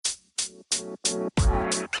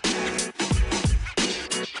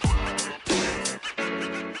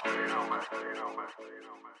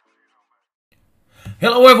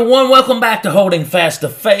Hello everyone, welcome back to Holding Fast to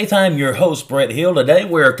Faith. I'm your host, Brett Hill. Today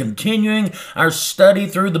we're continuing our study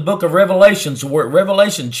through the book of Revelation. So we're at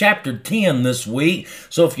Revelation chapter 10 this week.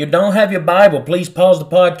 So if you don't have your Bible, please pause the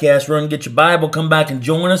podcast, run and get your Bible, come back and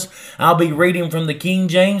join us. I'll be reading from the King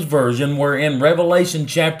James Version. We're in Revelation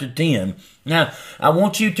chapter 10. Now, I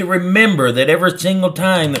want you to remember that every single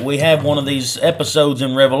time that we have one of these episodes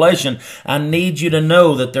in Revelation, I need you to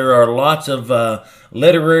know that there are lots of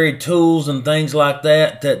literary tools and things like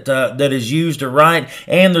that that is used to write,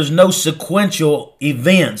 and there's no sequential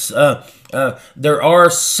events. There are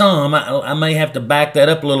some, I may have to back that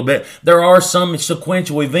up a little bit, there are some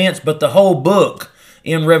sequential events, but the whole book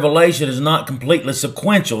in Revelation is not completely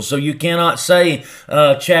sequential. So you cannot say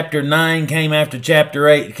chapter 9 came after chapter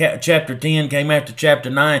 8, chapter 10 came after chapter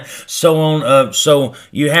 9, so on. So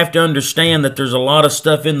you have to understand that there's a lot of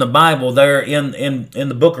stuff in the Bible there in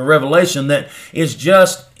the book of Revelation that is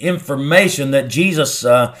just information that Jesus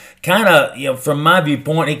kind of, from my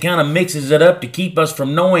viewpoint, he kind of mixes it up to keep us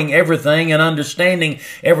from knowing everything and understanding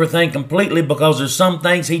everything completely, because there's some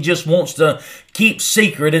things he just wants to keep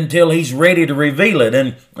secret until he's ready to reveal it.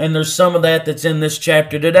 And there's some of that that's in this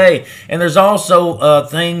chapter today. And there's also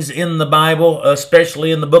things in the Bible, especially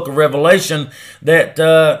in the book of Revelation,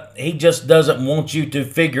 that he just doesn't want you to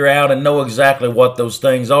figure out and know exactly what those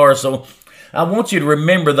things are. So I want you to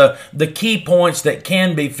remember the key points that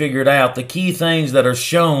can be figured out, the key things that are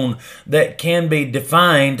shown that can be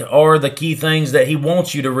defined, are the key things that he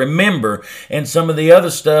wants you to remember. And some of the other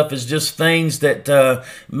stuff is just things that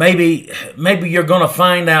maybe you're going to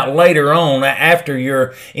find out later on after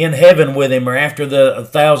you're in heaven with him, or after the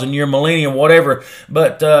 1,000-year millennium, whatever.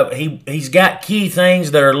 But he's got key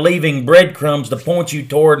things that are leaving breadcrumbs to point you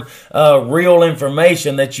toward real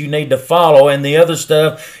information that you need to follow. And the other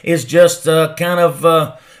stuff is just kind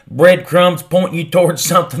of breadcrumbs pointing you towards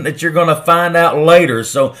something that you're going to find out later.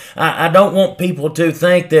 So I don't want people to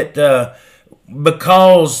think that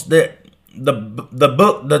because that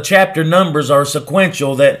the chapter numbers are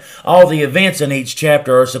sequential, that all the events in each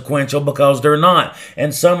chapter are sequential, because they're not.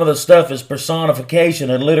 And some of the stuff is personification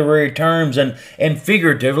and literary terms and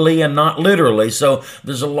figuratively and not literally. So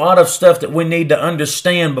there's a lot of stuff that we need to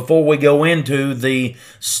understand before we go into the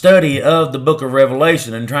study of the book of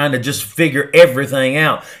Revelation and trying to just figure everything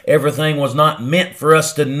out. Everything was not meant for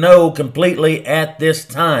us to know completely at this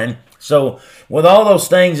time. So with all those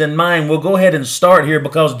things in mind, we'll go ahead and start here,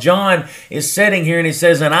 because John is sitting here and he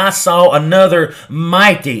says, and I saw another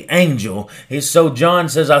mighty angel. So John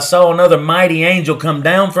says, I saw another mighty angel come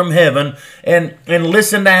down from heaven, and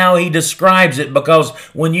listen to how he describes it, because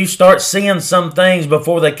when you start seeing some things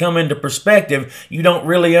before they come into perspective, you don't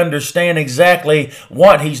really understand exactly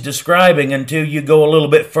what he's describing until you go a little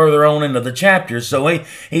bit further on into the chapter. So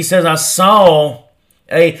he says, I saw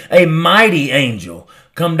a mighty angel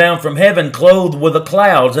come down from heaven, clothed with the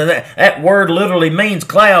clouds. And that word literally means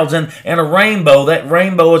clouds and a rainbow. That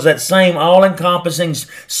rainbow is that same all-encompassing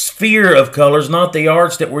sphere of colors, not the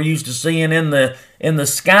arch that we're used to seeing in the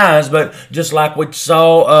skies, but just like we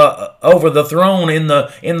saw over the throne in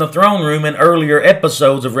the throne room in earlier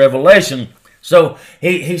episodes of Revelation. So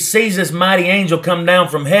he sees this mighty angel come down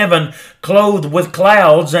from heaven, clothed with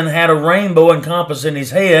clouds, and had a rainbow encompassing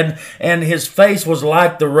his head, and his face was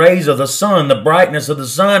like the rays of the sun, the brightness of the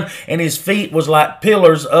sun, and his feet was like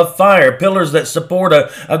pillars of fire, pillars that support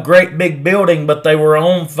a great big building, but they were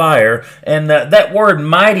on fire. And that word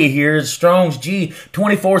mighty here is Strong's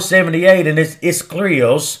G2478, and it's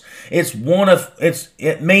iskrios.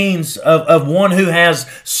 It means of one who has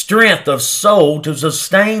strength of soul to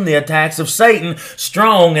sustain the attacks of Satan,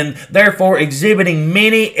 strong and therefore exhibiting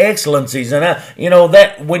many excellencies. And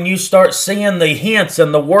that when you start seeing the hints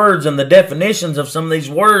and the words and the definitions of some of these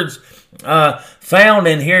words found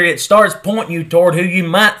in here, it starts pointing you toward who you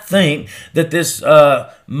might think that this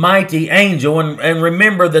mighty angel, and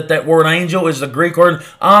remember that word angel is the Greek word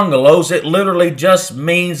angelos. It literally just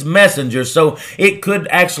means messenger. So it could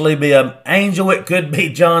actually be an angel, it could be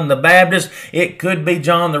John the Baptist, it could be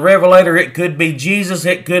John the Revelator, it could be Jesus,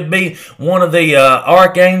 it could be one of the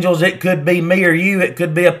archangels, it could be me or you, it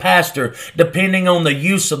could be a pastor, depending on the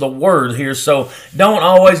use of the word here. So don't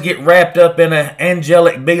always get wrapped up in an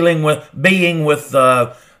angelic being with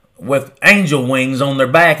with angel wings on their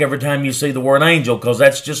back every time you see the word angel, because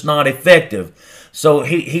that's just not effective. So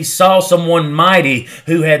he saw someone mighty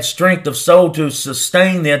who had strength of soul to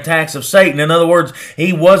sustain the attacks of Satan. In other words,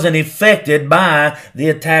 he wasn't affected by the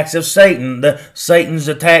attacks of Satan. Satan's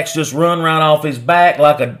attacks just run right off his back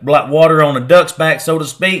like water on a duck's back, so to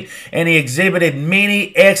speak. And he exhibited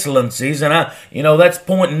many excellencies. And that's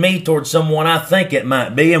pointing me towards someone I think it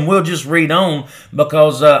might be. And we'll just read on,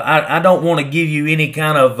 because I don't want to give you any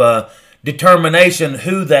kind of determination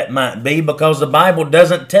who that might be, because the Bible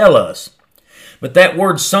doesn't tell us. But that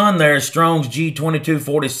word sun there is Strong's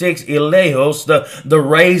G2246, Eleos, the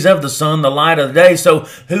rays of the sun, the light of the day. So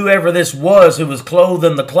whoever this was who was clothed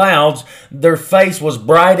in the clouds, their face was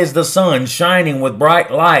bright as the sun, shining with bright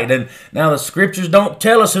light. And now the scriptures don't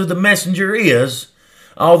tell us who the messenger is.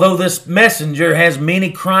 Although this messenger has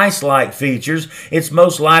many Christ-like features, it's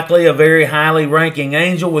most likely a very highly ranking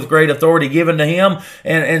angel with great authority given to him.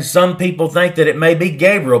 And some people think that it may be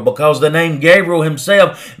Gabriel, because the name Gabriel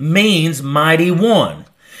himself means mighty one.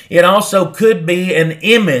 It also could be an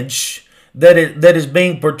image that is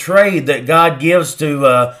being portrayed, that God gives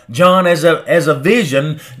to John as a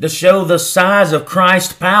vision to show the size of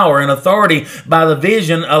Christ's power and authority by the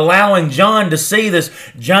vision, allowing John to see this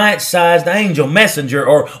giant-sized angel messenger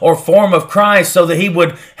or form of Christ, so that he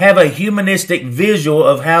would have a humanistic visual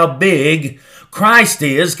of how big Christ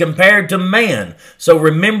is compared to man. So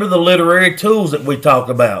remember the literary tools that we talk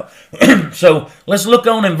about. So let's look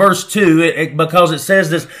on in verse 2, because it says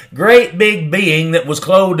this great big being that was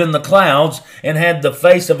clothed in the clouds and had the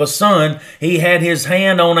face of a son, he had his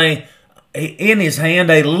hand in his hand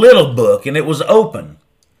a little book, and it was open.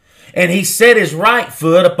 And he set his right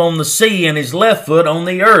foot upon the sea and his left foot on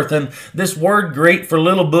the earth. And this word Greek for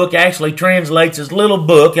little book actually translates as little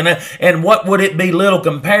book. And what would it be little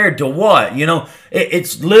compared to what?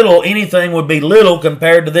 It's little. Anything would be little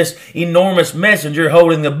compared to this enormous messenger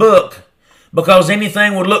holding the book, because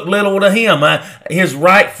anything would look little to him. His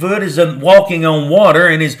right foot is walking on water,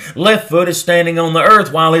 and his left foot is standing on the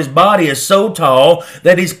earth, while his body is so tall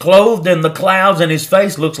that he's clothed in the clouds and his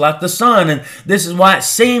face looks like the sun. And this is why it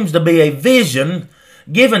seems to be a vision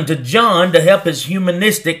given to John to help his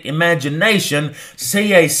humanistic imagination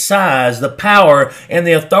see a size, the power, and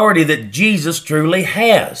the authority that Jesus truly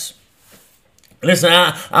has. Listen,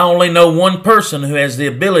 I only know one person who has the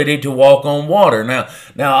ability to walk on water.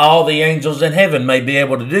 Now all the angels in heaven may be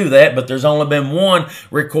able to do that, but there's only been one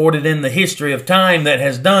recorded in the history of time that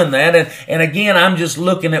has done that. And again, I'm just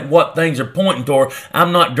looking at what things are pointing toward.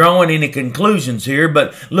 I'm not drawing any conclusions here,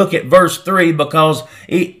 but look at verse 3, because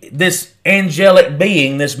this angelic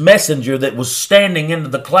being, this messenger that was standing into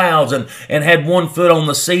the clouds and had one foot on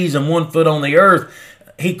the seas and one foot on the earth,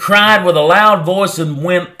 he cried with a loud voice, and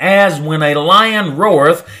as when a lion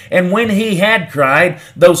roareth. And when he had cried,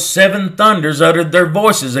 those seven thunders uttered their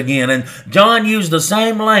voices again. And John used the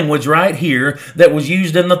same language right here that was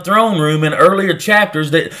used in the throne room in earlier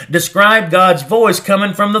chapters that described God's voice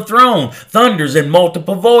coming from the throne. Thunders in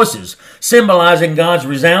multiple voices, symbolizing God's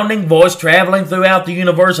resounding voice traveling throughout the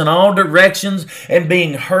universe in all directions and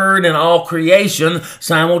being heard in all creation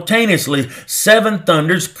simultaneously. Seven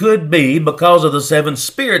thunders could be because of the seven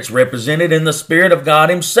spirits represented in the Spirit of God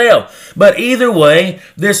himself. But either way,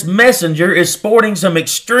 this messenger is sporting some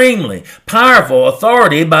extremely powerful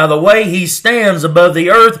authority by the way he stands above the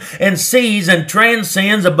earth and sees and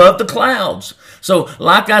transcends above the clouds. So,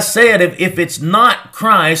 like I said, if it's not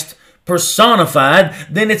Christ personified,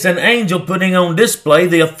 then it's an angel putting on display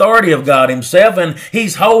the authority of God himself, and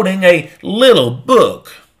he's holding a little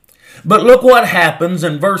book. But look what happens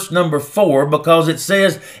in verse number 4, because it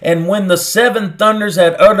says, and when the seven thunders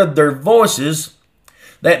had uttered their voices,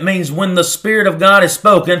 that means when the Spirit of God is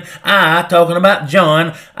spoken, talking about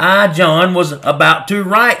John, John, was about to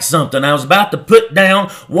write something. I was about to put down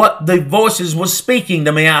what the voices was speaking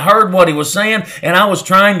to me. I heard what he was saying, and I was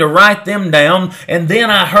trying to write them down, and then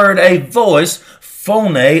I heard a voice,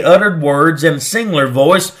 phone, uttered words in singular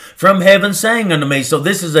voice from heaven saying unto me. So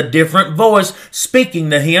this is a different voice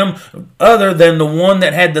speaking to him other than the one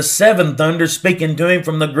that had the seven thunders speaking to him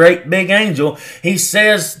from the great big angel. He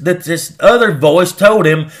says that this other voice told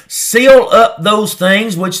him, seal up those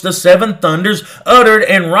things which the seven thunders uttered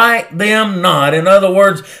and write them not. In other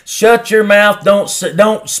words, shut your mouth,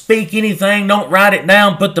 don't speak anything, don't write it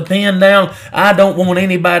down, put the pen down. I don't want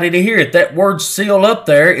anybody to hear it. That word seal up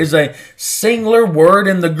there is a singular word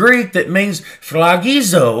in the Greek that means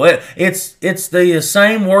phlogizo. It's the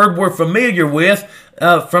same word we're familiar with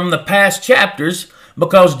from the past chapters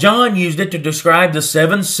because John used it to describe the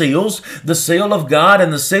seven seals, the seal of God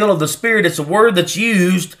and the seal of the Spirit. It's a word that's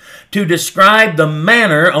used to describe the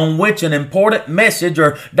manner on which an important message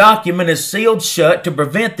or document is sealed shut to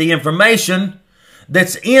prevent the information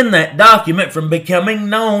that's in that document from becoming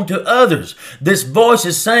known to others. This voice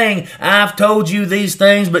is saying, I've told you these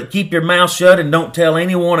things, but keep your mouth shut and don't tell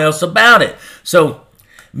anyone else about it. So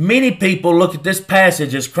many people look at this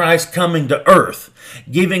passage as Christ coming to earth,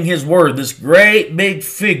 giving his word, this great big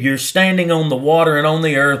figure standing on the water and on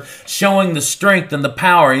the earth, showing the strength and the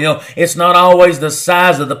power. You know, it's not always the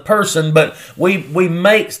size of the person, but we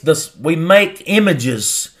make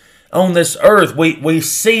images on this earth. We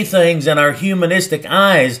see things in our humanistic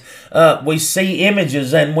eyes. We see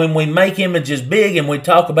images, and when we make images big and we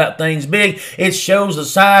talk about things big, it shows the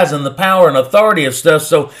size and the power and authority of stuff.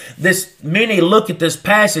 So many look at this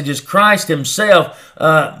passage as Christ himself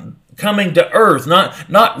coming to earth,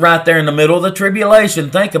 not right there in the middle of the tribulation.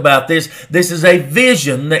 Think about this. This is a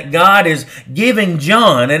vision that God is giving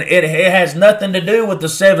John, and it has nothing to do with the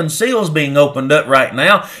seven seals being opened up right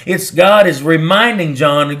now. God is reminding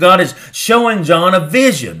John, God is showing John a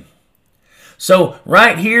vision. So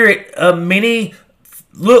right here, many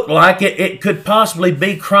look like it could possibly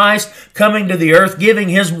be Christ coming to the earth, giving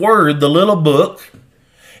his word, the little book,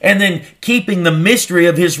 and then keeping the mystery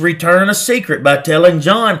of his return a secret by telling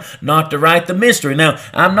John not to write the mystery. Now,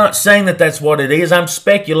 I'm not saying that that's what it is. I'm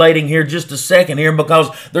speculating here just a second here, because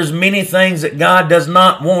there's many things that God does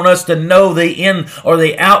not want us to know the end or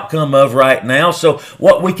the outcome of right now. So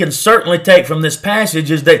what we can certainly take from this passage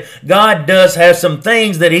is that God does have some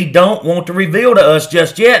things that he don't want to reveal to us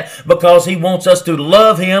just yet, because he wants us to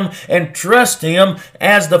love him and trust him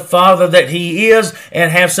as the Father that he is,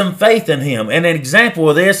 and have some faith in him. And an example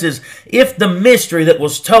of this is if the mystery that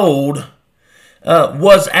was told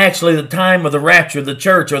was actually the time of the rapture of the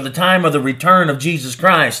church, or the time of the return of Jesus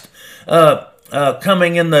Christ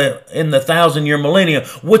coming in the 1,000-year millennium,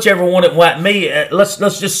 whichever one it might be. Let's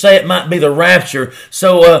just say it might be the rapture.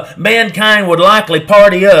 So mankind would likely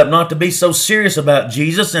party up, not to be so serious about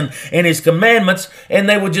Jesus and his commandments, and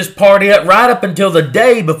they would just party up right up until the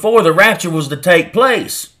day before the rapture was to take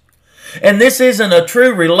place. And this isn't a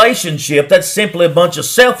true relationship. That's simply a bunch of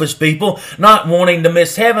selfish people not wanting to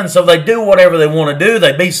miss heaven, so they do whatever they want to do.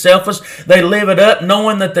 They be selfish. They live it up,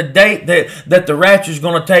 knowing that the date that the rapture is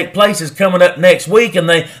going to take place is coming up next week, and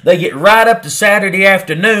they get right up to Saturday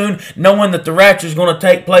afternoon, knowing that the rapture is going to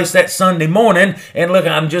take place that Sunday morning. And look,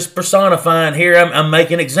 I'm just personifying here. I'm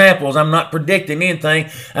making examples. I'm not predicting anything.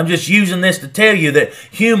 I'm just using this to tell you that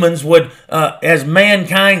humans would, as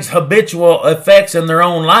mankind's habitual effects in their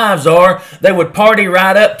own lives are, they would party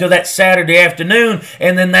right up to that Saturday afternoon,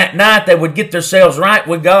 and then that night they would get themselves right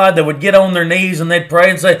with God. They would get on their knees and they'd pray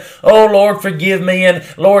and say, "Oh Lord, forgive me, and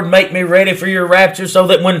Lord, make me ready for your rapture," so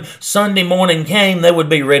that when Sunday morning came, they would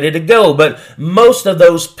be ready to go. But most of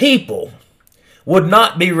those people would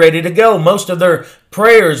not be ready to go. Most of their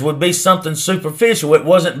prayers would be something superficial. It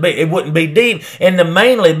wouldn't be deep, and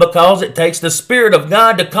mainly because it takes the Spirit of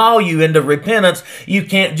God to call you into repentance. You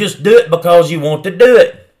can't just do it because you want to do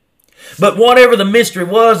it. But whatever the mystery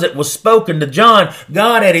was that was spoken to John,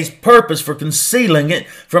 God had his purpose for concealing it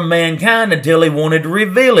from mankind until he wanted to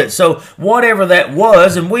reveal it. So whatever that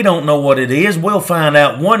was, and we don't know what it is, we'll find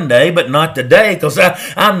out one day, but not today, because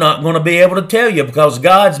I'm not going to be able to tell you, because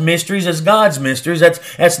God's mysteries is God's mysteries.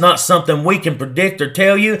 That's not something we can predict or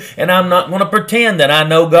tell you, and I'm not going to pretend that I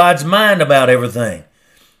know God's mind about everything.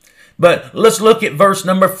 But let's look at verse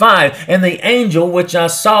number 5. "And the angel which I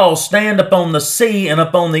saw stand upon the sea and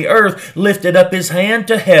upon the earth lifted up his hand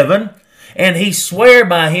to heaven, and he sware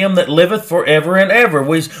by him that liveth forever and ever."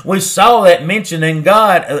 We saw that mentioned in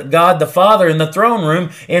God the Father in the throne room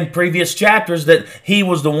in previous chapters, that he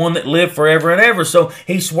was the one that lived forever and ever. So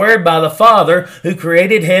he swore by the Father who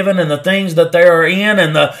created heaven and the things that there are in,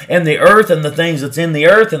 and the earth and the things that's in the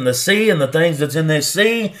earth, and the sea and the things that's in the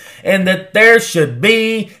sea, and that there should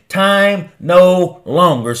be time no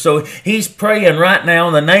longer. So he's praying right now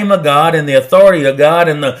in the name of God and the authority of God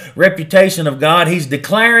and the reputation of God. He's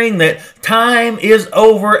declaring that time is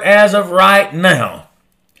over as of right now.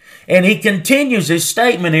 And he continues his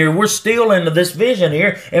statement here. We're still into this vision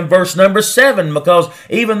here in verse number 7, because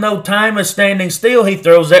even though time is standing still, he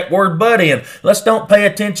throws that word "but" in. Let's don't pay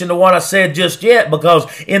attention to what I said just yet, because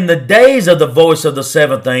in the days of the voice of the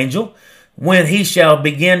seventh angel, when he shall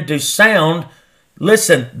begin to sound,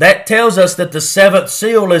 listen, that tells us that the seventh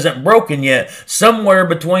seal isn't broken yet. Somewhere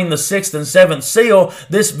between the sixth and seventh seal,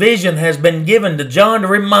 this vision has been given to John to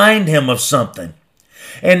remind him of something.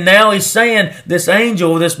 And now he's saying, this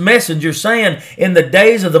angel, this messenger saying, in the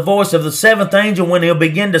days of the voice of the seventh angel, when he'll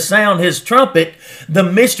begin to sound his trumpet, the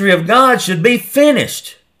mystery of God should be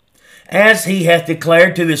finished, as he hath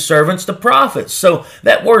declared to his servants the prophets. So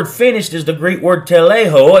that word finished is the Greek word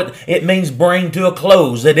teleho. It means bring to a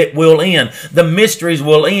close, that it will end. The mysteries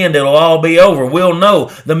will end. It'll all be over. We'll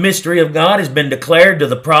know the mystery of God has been declared to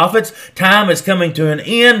the prophets. Time is coming to an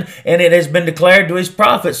end, and it has been declared to his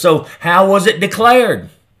prophets. So how was it declared?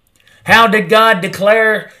 How did God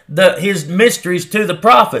declare his mysteries to the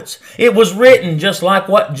prophets? It was written just like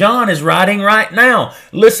what John is writing right now.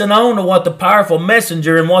 Listen on to what the powerful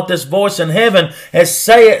messenger and what this voice in heaven has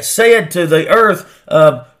said to the earth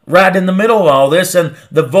right in the middle of all this. And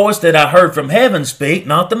the voice that I heard from heaven speak,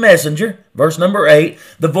 not the messenger, verse number 8,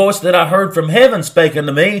 the voice that I heard from heaven spake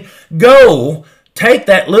unto me, go, take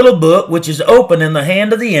that little book which is open in the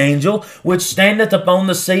hand of the angel, which standeth upon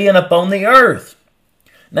the sea and upon the earth.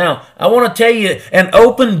 Now, I want to tell you, an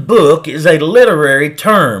open book is a literary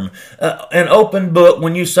term. An open book,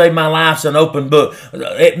 when you say my life's an open book,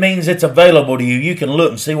 it means it's available to you. You can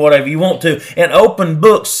look and see whatever you want to. An open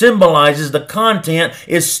book symbolizes the content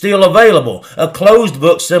is still available. A closed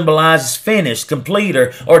book symbolizes finished, complete,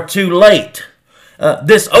 or too late.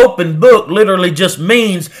 This open book literally just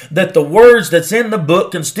means that the words that's in the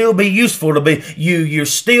book can still be useful to be. You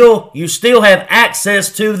still have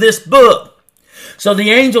access to this book. So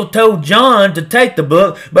the angel told John to take the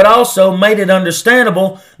book, but also made it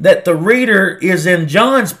understandable that the reader is in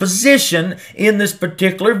John's position in this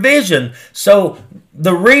particular vision. So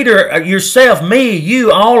the reader, yourself, me,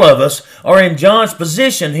 you, all of us, are in John's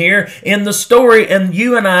position here in the story, and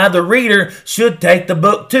you and I, the reader, should take the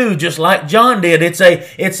book too, just like John did. It's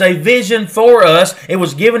a vision for us. It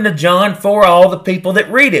was given to John for all the people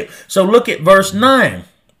that read it. So look at verse 9.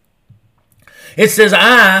 It says,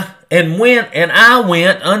 I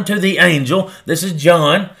went unto the angel. This is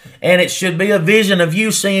John, and it should be a vision of you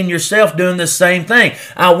seeing yourself doing the same thing.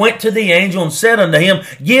 I went to the angel and said unto him,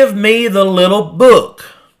 give me the little book.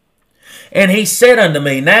 And he said unto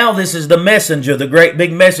me, now this is the messenger, the great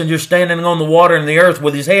big messenger standing on the water and the earth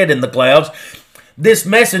with his head in the clouds. This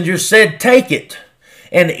messenger said, take it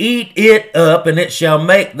and eat it up, and it shall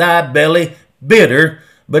make thy belly bitter,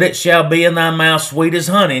 but it shall be in thy mouth sweet as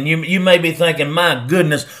honey. And you may be thinking, my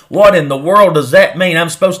goodness, what in the world does that mean? I'm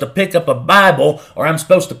supposed to pick up a Bible, or I'm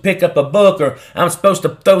supposed to pick up a book, or I'm supposed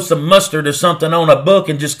to throw some mustard or something on a book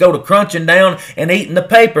and just go to crunching down and eating the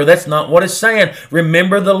paper. That's not what it's saying.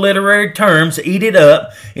 Remember the literary terms. Eat it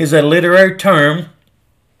up is a literary term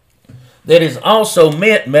that is also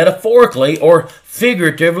meant metaphorically or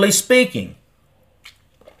figuratively speaking.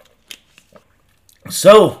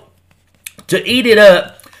 So, to eat it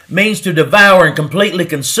up means to devour and completely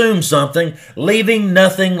consume something, leaving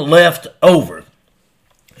nothing left over.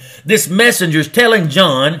 This messenger is telling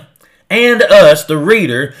John and us, the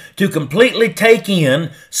reader, to completely take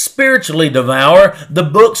in, spiritually devour the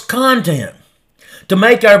book's content. To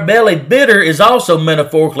make our belly bitter is also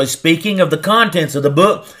metaphorically speaking of the contents of the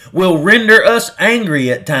book will render us angry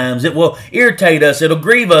at times. It will irritate us. It'll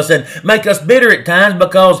grieve us and make us bitter at times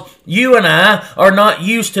because you and I are not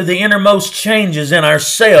used to the innermost changes in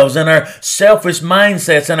ourselves and our selfish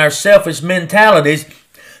mindsets and our selfish mentalities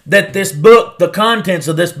that this book, the contents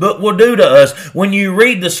of this book will do to us. When you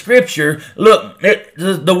read the scripture, look,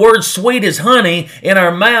 the word sweet as honey in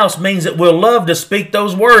our mouths means that we'll love to speak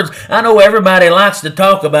those words. I know everybody likes to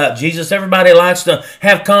talk about Jesus. Everybody likes to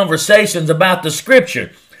have conversations about the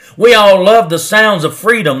scripture. We all love the sounds of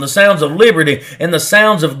freedom, the sounds of liberty, and the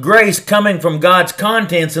sounds of grace coming from God's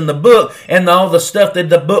contents in the book and all the stuff that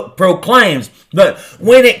the book proclaims. But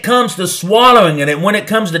when it comes to swallowing it and when it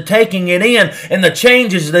comes to taking it in and the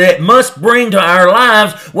changes that it must bring to our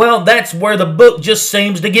lives, well, that's where the book just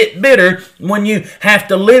seems to get bitter when you have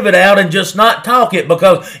to live it out and just not talk it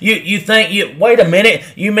because you think, wait a minute,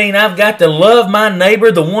 you mean I've got to love my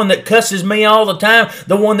neighbor, the one that cusses me all the time,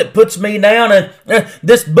 the one that puts me down, and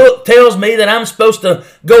this book tells me that I'm supposed to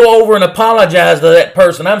go over and apologize to that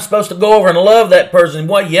person. I'm supposed to go over and love that person.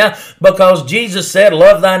 Well, yeah, because Jesus said,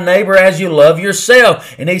 love thy neighbor as you love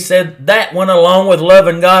yourself. And he said that went along with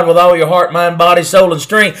loving God with all your heart, mind, body, soul, and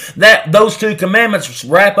strength. Those two commandments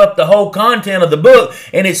wrap up the whole content of the book.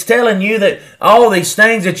 And it's telling you that all these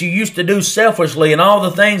things that you used to do selfishly and all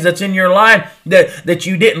the things that's in your life that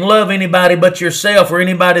you didn't love anybody but yourself or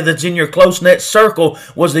anybody that's in your close-knit circle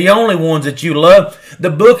was the only ones that you loved.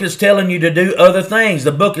 The book is telling you to do other things.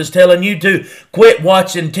 The book is telling you to quit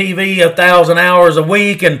watching TV 1,000 hours a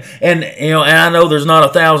week. And I know there's not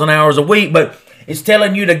 1,000 hours a week, but It's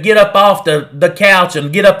telling you to get up off the couch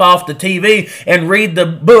and get up off the TV and read the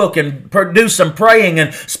book and do some praying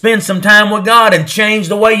and spend some time with God and change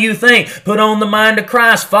the way you think. Put on the mind of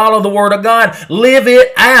Christ. Follow the Word of God. Live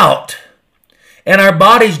it out. And our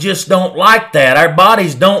bodies just don't like that. Our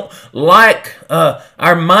bodies don't like,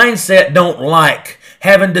 our mindset don't like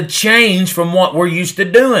having to change from what we're used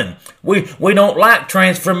to doing. We don't like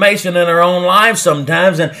transformation in our own lives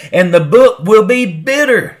sometimes, and the book will be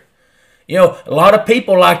bitter. You know, a lot of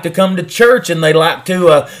people like to come to church and they like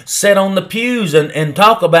to sit on the pews and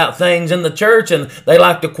talk about things in the church, and they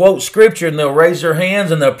like to quote scripture, and they'll raise their hands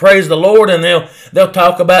and they'll praise the Lord, and they'll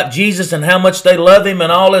talk about Jesus and how much they love Him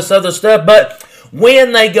and all this other stuff. But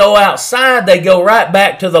when they go outside, they go right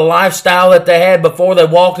back to the lifestyle that they had before they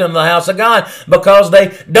walked into the house of God, because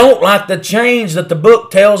they don't like the change that the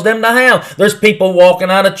book tells them to have. There's people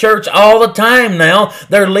walking out of church all the time now.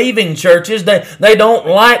 They're leaving churches. They don't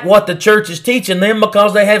like what the church is teaching them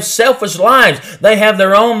because they have selfish lives. They have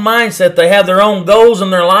their own mindset. They have their own goals in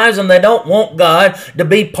their lives, and they don't want God to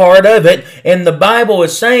be part of it. And the Bible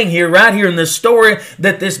is saying here, right here in this story,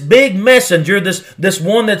 that this big messenger, this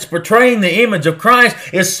one that's portraying the image of Christ,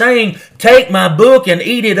 is saying, take my book and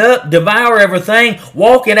eat it up, devour everything,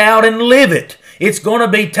 walk it out and live it. It's going to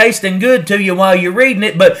be tasting good to you while you're reading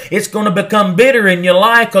it, but it's going to become bitter in your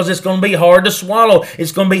life because it's going to be hard to swallow.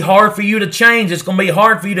 It's going to be hard for you to change. It's going to be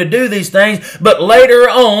hard for you to do these things. But later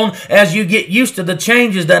on, as you get used to the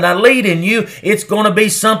changes that I lead in you, it's going to be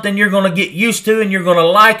something you're going to get used to, and you're going to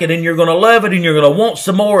like it, and you're going to love it, and you're going to want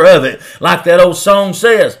some more of it, like that old song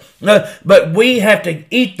says. But we have to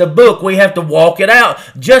eat the book. We have to walk it out.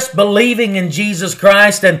 Just believing in Jesus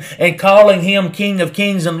Christ and calling Him King of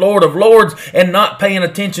Kings and Lord of Lords and not paying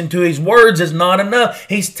attention to His words is not enough.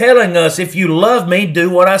 He's telling us, if you love me,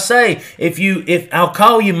 do what I say. If I'll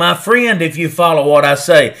call you my friend if you follow what I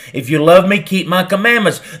say. If you love me, keep my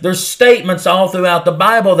commandments. There's statements all throughout the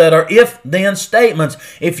Bible that are if-then statements.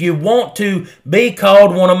 If you want to be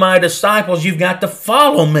called one of my disciples, you've got to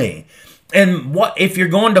follow me. And if you're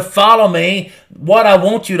going to follow me, what I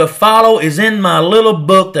want you to follow is in my little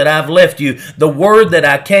book that I've left you. The word that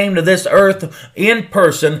I came to this earth in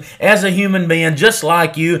person as a human being, just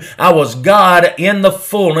like you. I was God in the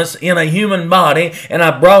fullness in a human body, and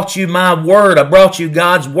I brought you my word. I brought you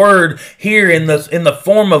God's word here in the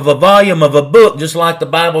form of a volume of a book, just like the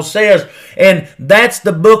Bible says. And that's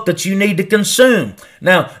the book that you need to consume.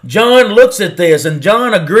 Now, John looks at this, and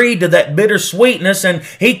John agreed to that bitter sweetness, and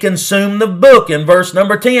he consumed the book in verse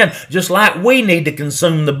number 10, just like we need to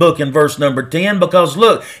consume the book in verse number 10, because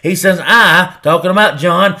look, he says, I, talking about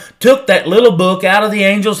John, took that little book out of the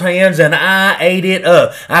angel's hands, and I ate it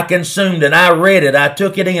up. I consumed it. I read it. I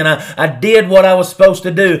took it in. I did what I was supposed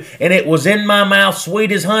to do, and it was in my mouth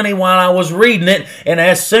sweet as honey while I was reading it, and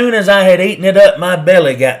as soon as I had eaten it up, my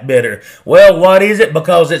belly got bitter. Well, what is it?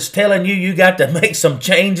 Because it's telling you got to make some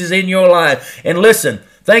changes in your life. And listen,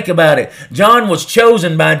 think about it. John was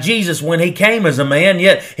chosen by Jesus when he came as a man,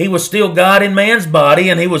 yet he was still God in man's body,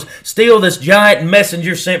 and he was still this giant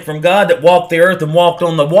messenger sent from God that walked the earth and walked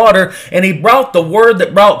on the water, and he brought the word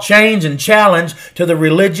that brought change and challenge to the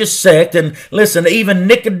religious sect. And listen, even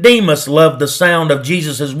Nicodemus loved the sound of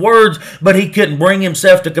Jesus' words, but he couldn't bring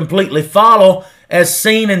himself to completely follow, as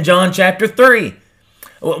seen in John chapter 3.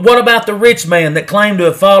 What about the rich man that claimed to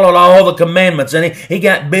have followed all the commandments, and he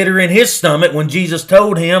got bitter in his stomach when Jesus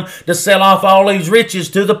told him to sell off all his riches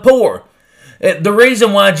to the poor? The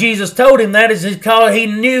reason why Jesus told him that is because he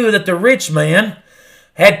knew that the rich man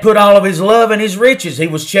had put all of his love in his riches. He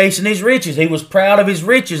was chasing his riches. He was proud of his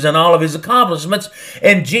riches and all of his accomplishments.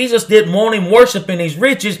 And Jesus didn't want him worshiping his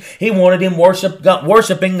riches. He wanted him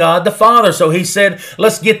worshiping God the Father. So he said,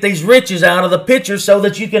 let's get these riches out of the picture so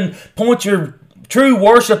that you can point your true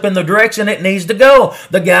worship in the direction it needs to go.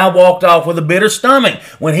 The guy walked off with a bitter stomach.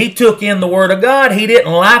 When he took in the Word of God, he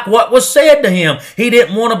didn't like what was said to him. He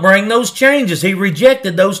didn't want to bring those changes. He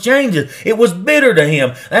rejected those changes. It was bitter to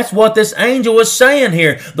him. That's what this angel was saying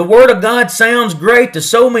here. The Word of God sounds great to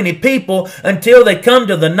so many people until they come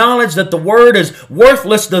to the knowledge that the Word is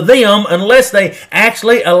worthless to them unless they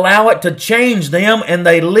actually allow it to change them and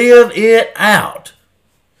they live it out.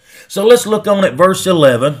 So let's look on at verse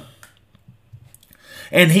 11.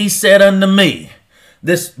 And he said unto me,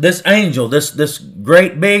 this angel, this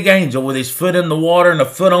great big angel with his foot in the water and a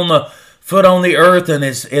foot on the earth and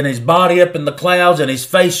his body up in the clouds and his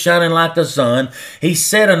face shining like the sun, he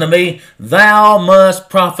said unto me, thou must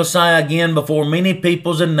prophesy again before many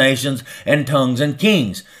peoples and nations and tongues and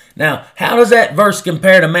kings. Now, how does that verse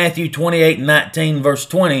compare to Matthew 28:19, verse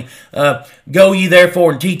 20? Go ye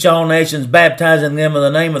therefore and teach all nations, baptizing them in the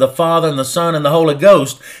name of the Father and the Son and the Holy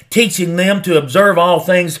Ghost, teaching them to observe all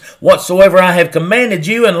things whatsoever I have commanded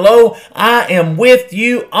you, and lo, I am with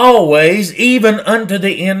you always, even unto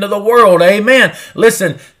the end of the world. Amen.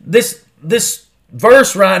 Listen, this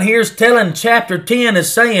verse right here is telling, chapter 10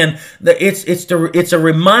 is saying that it's a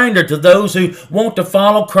reminder to those who want to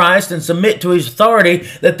follow Christ and submit to His authority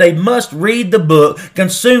that they must read the book,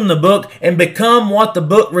 consume the book, and become what the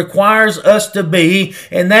book requires us to be,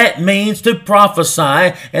 and that means to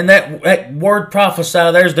prophesy. And that word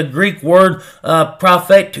prophesy, there's the Greek word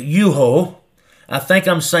propheteuo. I think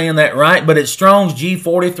I'm saying that right, but it's Strong's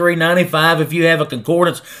G4395. If you have a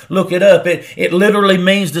concordance, look it up. It literally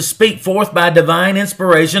means to speak forth by divine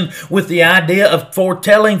inspiration with the idea of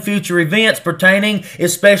foretelling future events pertaining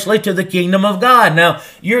especially to the kingdom of God. Now,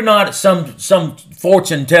 you're not some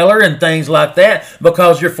fortune teller and things like that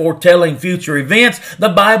because you're foretelling future events. The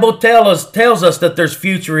Bible tells us that there's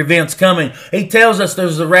future events coming. He tells us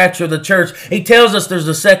there's the rapture of the church. He tells us there's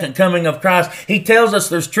the second coming of Christ. He tells us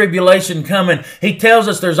there's tribulation coming. He tells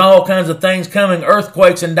us there's all kinds of things coming,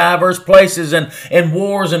 earthquakes in diverse places, and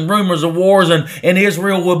wars and rumors of wars, and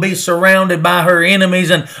Israel will be surrounded by her enemies,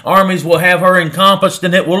 and armies will have her encompassed,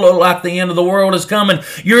 and it will look like the end of the world is coming.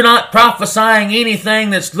 You're not prophesying anything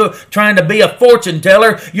that's trying to be a fortune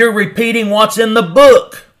teller. You're repeating what's in the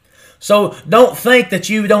book. So don't think that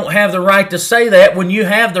you don't have the right to say that when you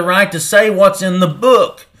have the right to say what's in the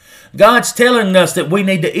book. God's telling us that we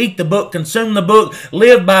need to eat the book, consume the book,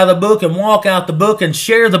 live by the book, and walk out the book and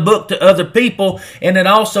share the book to other people. And it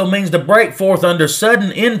also means to break forth under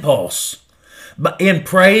sudden impulse in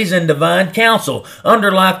praise and divine counsel,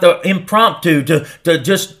 under like the impromptu, to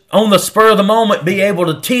just on the spur of the moment be able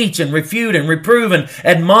to teach and refute and reprove and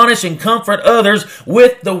admonish and comfort others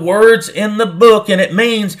with the words in the book. And it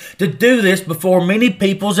means to do this before many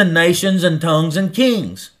peoples and nations and tongues and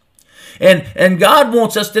kings. And God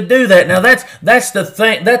wants us to do that. Now that's the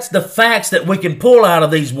thing, that's the facts that we can pull out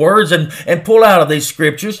of these words and pull out of these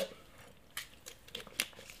scriptures.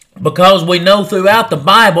 Because we know throughout the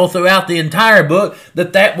Bible, throughout the entire book,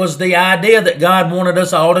 that was the idea that God wanted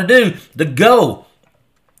us all to do. To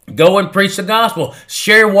go and preach the gospel.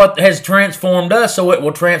 Share what has transformed us so it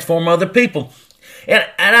will transform other people. And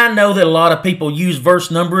I know that a lot of people use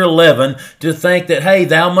verse number 11 to think that, hey,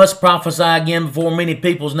 thou must prophesy again before many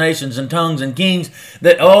peoples, nations, and tongues and kings.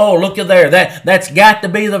 That, oh, look at there. That's got to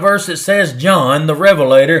be the verse that says John, the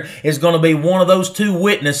Revelator, is going to be one of those two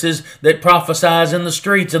witnesses that prophesies in the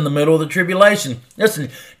streets in the middle of the tribulation.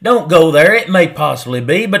 Listen, don't go there. It may possibly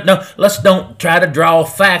be, but no, let's don't try to draw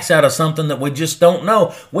facts out of something that we just don't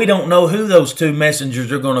know. We don't know who those two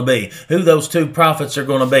messengers are going to be, who those two prophets are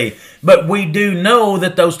going to be. But we do know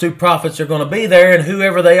that those two prophets are going to be there, and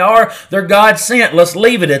whoever they are, they're God sent. Let's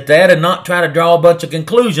leave it at that and not try to draw a bunch of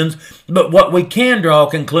conclusions. But what we can draw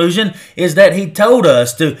a conclusion is that He told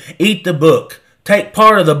us to eat the book. Take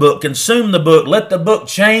part of the book, consume the book, let the book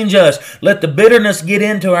change us. Let the bitterness get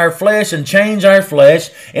into our flesh and change our flesh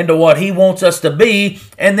into what He wants us to be,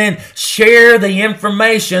 and then share the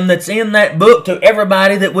information that's in that book to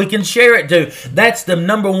everybody that we can share it to. That's the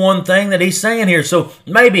number one thing that He's saying here. So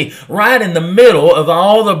maybe right in the middle of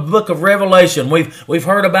all the book of Revelation, we've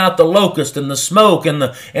heard about the locust and the smoke and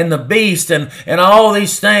the beast and all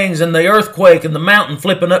these things, and the earthquake and the mountain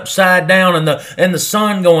flipping upside down and the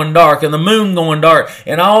sun going dark and the moon going dark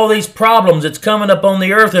and all these problems that's coming up on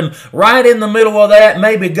the earth. And right in the middle of that,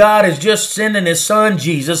 maybe God is just sending His Son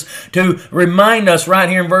Jesus to remind us right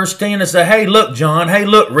here in verse 10 to say, hey, look, John, hey,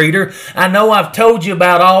 look, reader, I know I've told you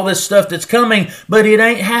about all this stuff that's coming, but it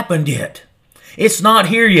ain't happened yet. It's not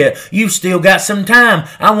here yet. You've still got some time.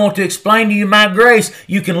 I want to explain to you my grace.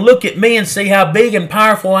 You can look at me and see how big and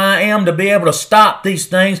powerful I am to be able to stop these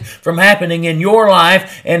things from happening in your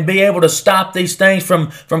life and be able to stop these things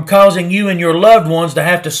from causing you and your loved ones to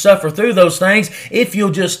have to suffer through those things if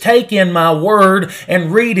you'll just take in my word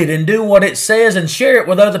and read it and do what it says and share it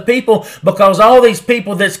with other people. Because all these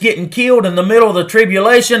people that's getting killed in the middle of the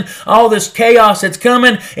tribulation, all this chaos that's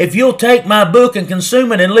coming, if you'll take my book and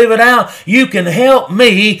consume it and live it out, you can help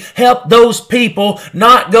me help those people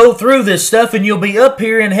not go through this stuff, and you'll be up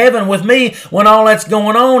here in heaven with me when all that's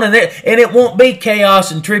going on, and it won't be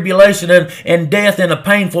chaos and tribulation and death in a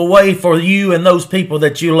painful way for you and those people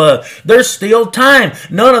that you love. There's still time.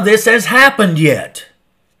 None of this has happened yet.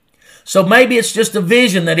 So maybe it's just a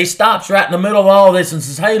vision that he stops right in the middle of all this and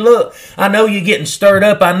says, hey, look, I know you're getting stirred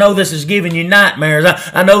up. I know this is giving you nightmares.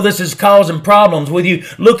 I know this is causing problems with you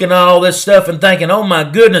looking at all this stuff and thinking, oh my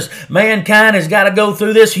goodness, mankind has got to go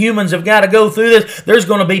through this. Humans have got to go through this. There's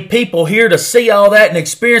going to be people here to see all that and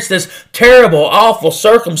experience this terrible, awful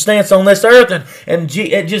circumstance on this earth. And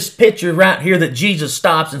just picture right here that Jesus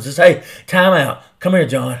stops and says, hey, time out. Come here,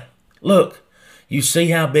 John. Look, you see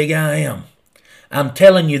how big I am. I'm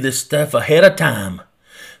telling you this stuff ahead of time,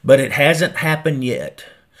 but it hasn't happened yet.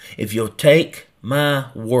 If you'll take my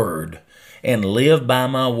word and live by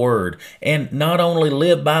my word, and not only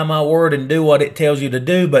live by my word and do what it tells you to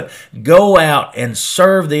do, but go out and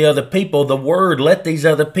serve the other people, the word, let these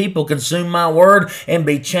other people consume my word and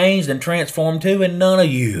be changed and transformed too, and none of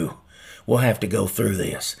you will have to go through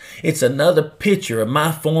this. It's another picture of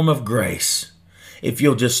my form of grace. If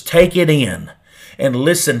you'll just take it in and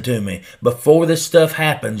listen to me, before this stuff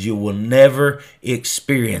happens, you will never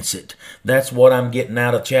experience it. That's what I'm getting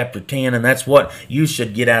out of chapter 10, and that's what you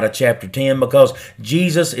should get out of chapter 10, because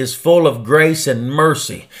Jesus is full of grace and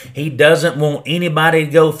mercy. He doesn't want anybody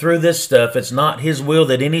to go through this stuff. It's not his will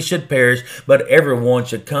that any should perish, but everyone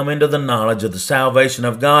should come into the knowledge of the salvation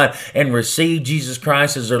of God and receive Jesus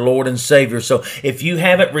Christ as their Lord and Savior. So if you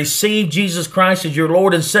haven't received Jesus Christ as your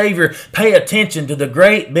Lord and Savior, pay attention to the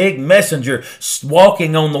great big messenger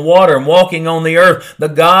walking on the water and walking on the earth, the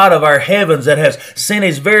God of our heavens that has sent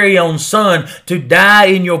his very own Son to die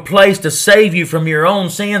in your place to save you from your own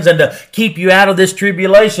sins and to keep you out of this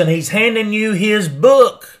tribulation. He's handing you his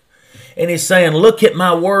book. And he's saying, look at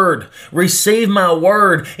my word. Receive my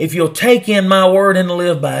word. If you'll take in my word and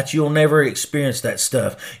live by it, you'll never experience that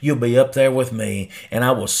stuff. You'll be up there with me, and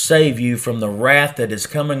I will save you from the wrath that is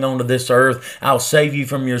coming onto this earth. I'll save you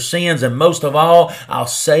from your sins, and most of all, I'll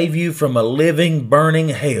save you from a living, burning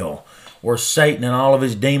hell where Satan and all of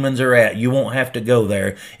his demons are at. You won't have to go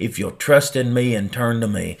there if you'll trust in me and turn to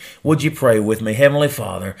me. Would you pray with me? Heavenly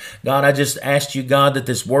Father, God, I just asked you, God, that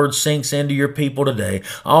this word sinks into your people today,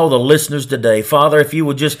 all the listeners today. Father, if you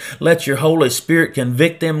would just let your Holy Spirit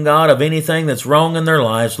convict them, God, of anything that's wrong in their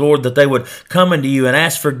lives, Lord, that they would come into you and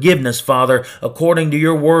ask forgiveness, Father, according to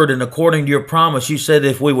your word and according to your promise. You said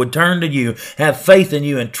if we would turn to you, have faith in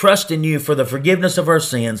you, and trust in you for the forgiveness of our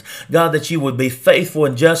sins, God, that you would be faithful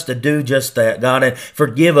and just to do just that, God, and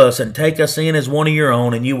forgive us and take us in as one of your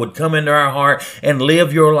own, and you would come into our heart and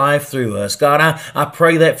live your life through us. God, I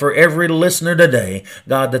pray that for every listener today,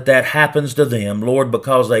 God, that happens to them, Lord,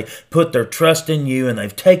 because they put their trust in you and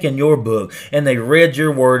they've taken your book and they read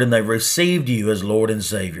your word and they received you as Lord and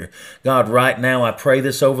Savior. God, right now I pray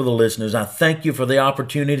this over the listeners. I thank you for the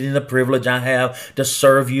opportunity and the privilege I have to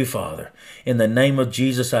serve you, Father. In the name of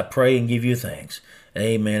Jesus, I pray and give you thanks.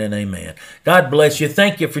 Amen and amen. God bless you.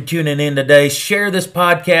 Thank you for tuning in today. Share this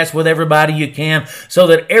podcast with everybody you can so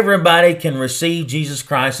that everybody can receive Jesus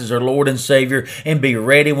Christ as their Lord and Savior and be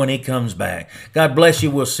ready when he comes back. God bless you.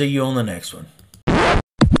 We'll see you on the next one.